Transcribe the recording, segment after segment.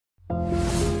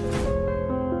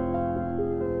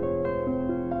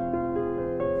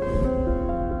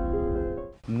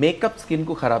Makeup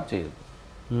స్కిన్కు ఖరాబ్ చేయదు.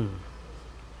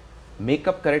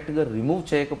 Makeup కరెక్ట్గా రిమూవ్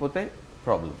చేయకపోతే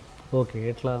ప్రాబ్లం. ఓకే,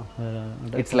 ఎట్లా?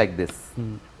 It's like this.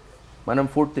 మనం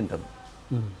ఫుడ్ తింటాం,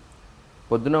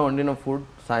 పొద్దున వండిన ఫుడ్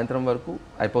సాయంత్రం వరకు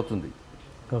అయిపోతుంది.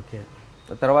 ఓకే,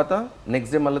 తర్వాత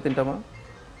నెక్స్ట్ డే మళ్ళీ తింటామా?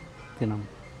 తినాం.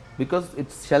 బికాజ్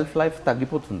ఇట్స్ షెల్ఫ్ లైఫ్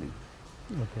తగ్గిపోతుంది.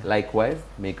 Like wise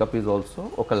makeup is also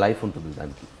ఒక లైఫ్ ఉంటుంది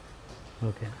దానికి.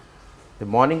 ఓకే,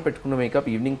 మార్నింగ్ పెట్టుకున్న మేకప్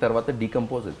ఈవినింగ్ తర్వాత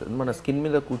డీకంపోజ్ అవుతుంది, మన స్కిన్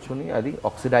మీద కూర్చొని అది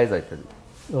ఆక్సిడైజ్ అవుతుంది.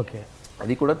 ఓకే,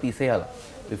 అది కూడా తీసేయాలి,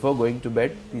 బిఫోర్ గోయింగ్ టు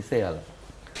బెడ్ తీసేయాలి.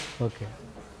 ఓకే,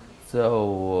 సో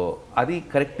అది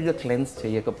కరెక్ట్గా క్లెన్స్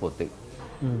చేయకపోతే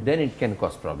then it can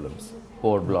cause problems,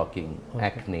 pour blocking,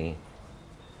 acne.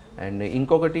 And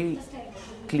ఇంకొకటి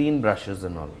clean brushes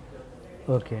and all.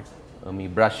 Okay, me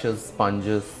brushes,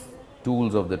 sponges,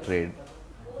 tools of the trade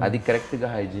అది కరెక్ట్గా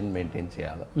హైజీన్ మెయింటైన్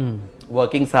చేయాలి.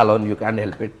 Working సాలాన్ you can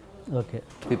help it. Okay,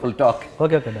 people talk.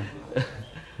 Okay, okay.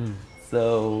 So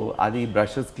అది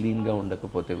brushes క్లీన్గా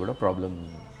ఉండకపోతే కూడా problem.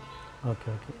 Okay,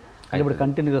 okay. ఇప్పుడు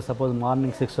కంటిన్యూగా సపోజ్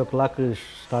మార్నింగ్ 6 o'clock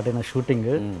స్టార్ట్ అయిన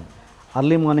షూటింగ్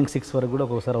అర్లీ మార్నింగ్ 6 వరకు కూడా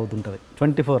ఒక్కొక్కసారి అవుతుంటుంది,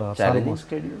 24 hours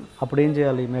షెడ్యూల్. అప్పుడు ఏం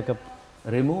చేయాలి? Makeup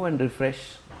remove and refresh,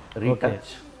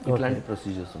 retouch, ఇట్లాంటి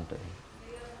ప్రొసీజర్స్ ఉంటాయి.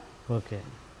 ఓకే.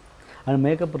 అండ్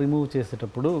మేకప్ రిమూవ్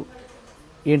చేసేటప్పుడు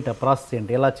ఏంటి ప్రాసెస్,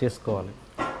 ఏంటి, ఎలా చేసుకోవాలి?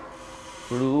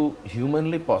 ఇప్పుడు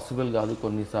హ్యూమన్లీ పాసిబుల్ కాదు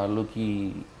కొన్నిసార్లుకి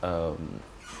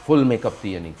ఫుల్ మేకప్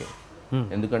తీయనీకే,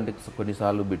 ఎందుకంటే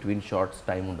కొన్నిసార్లు బిట్వీన్ షార్ట్స్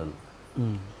టైం ఉండదు.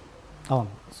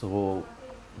 అవును. సో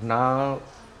నా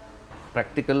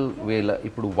ప్రాక్టికల్ వేల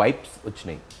ఇప్పుడు వైప్స్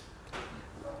వచ్చినాయి,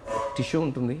 టిష్యూ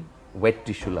ఉంటుంది, వెట్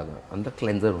టిష్యూ లాగా, అంత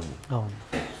క్లెన్జర్ ఉంది. అవును.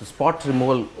 సో స్పాట్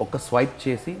రిమూవల్ ఒక స్వైప్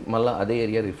చేసి మళ్ళీ అదే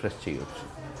ఏరియా రిఫ్రెష్ చేయవచ్చు.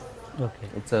 Okay,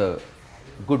 it's a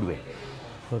good way.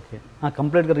 Okay.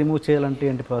 కంప్లీట్గా రిమూవ్ చేయాలంటే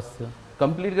ఏంటి ప్రాసెస్?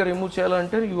 కంప్లీట్గా రిమూవ్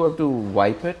చేయాలంటే you have to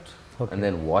wipe it and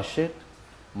then wash it,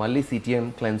 మళ్ళీ సిటిఎం,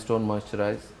 క్లెన్స్ టోన్,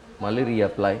 మాయిశ్చరైజ్, మళ్ళీ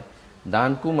రీఅప్లై.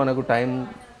 దానికి మనకు టైం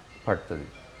పడుతుంది.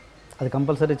 అది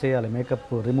కంపల్సరీ చేయాలి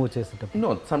మేకప్ రిమూవ్ చేసేటప్పుడు? No,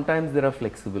 some times there are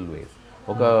flexible వేస్.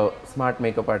 ఒక స్మార్ట్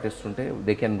మేకప్ ఆర్టిస్ట్ ఉంటే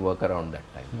they can work around that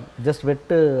time. Just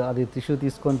wet అది టిష్యూ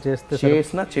తీసుకొని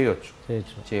చేసినా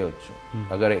చేయొచ్చు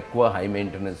అగర్ ఎక్కువ హై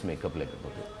మెయింటెనెన్స్ మేకప్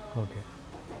లేకపోతే. Okay.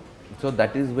 So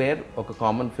that is where ఒక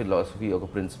కామన్ ఫిలాసఫీ, ఒక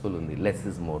ప్రిన్సిపల్ ఉంది, లెస్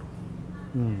ఇస్ మోర్.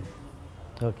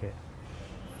 ఓకే.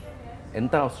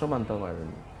 ఎంత అవసరం అంత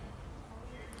వాడండి.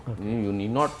 You need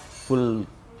not full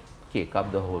cake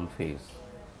up the whole face,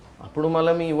 అప్పుడు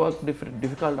మళ్ళీ మీ వర్క్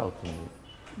డిఫికల్ట్ అవుతుంది.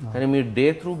 కానీ మీరు డే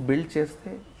త్రూ బిల్డ్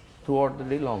చేస్తే through out the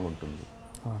day long ఉంటుంది.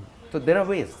 So there are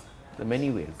ways, many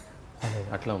ways,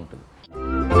 అట్లా ఉంటుంది.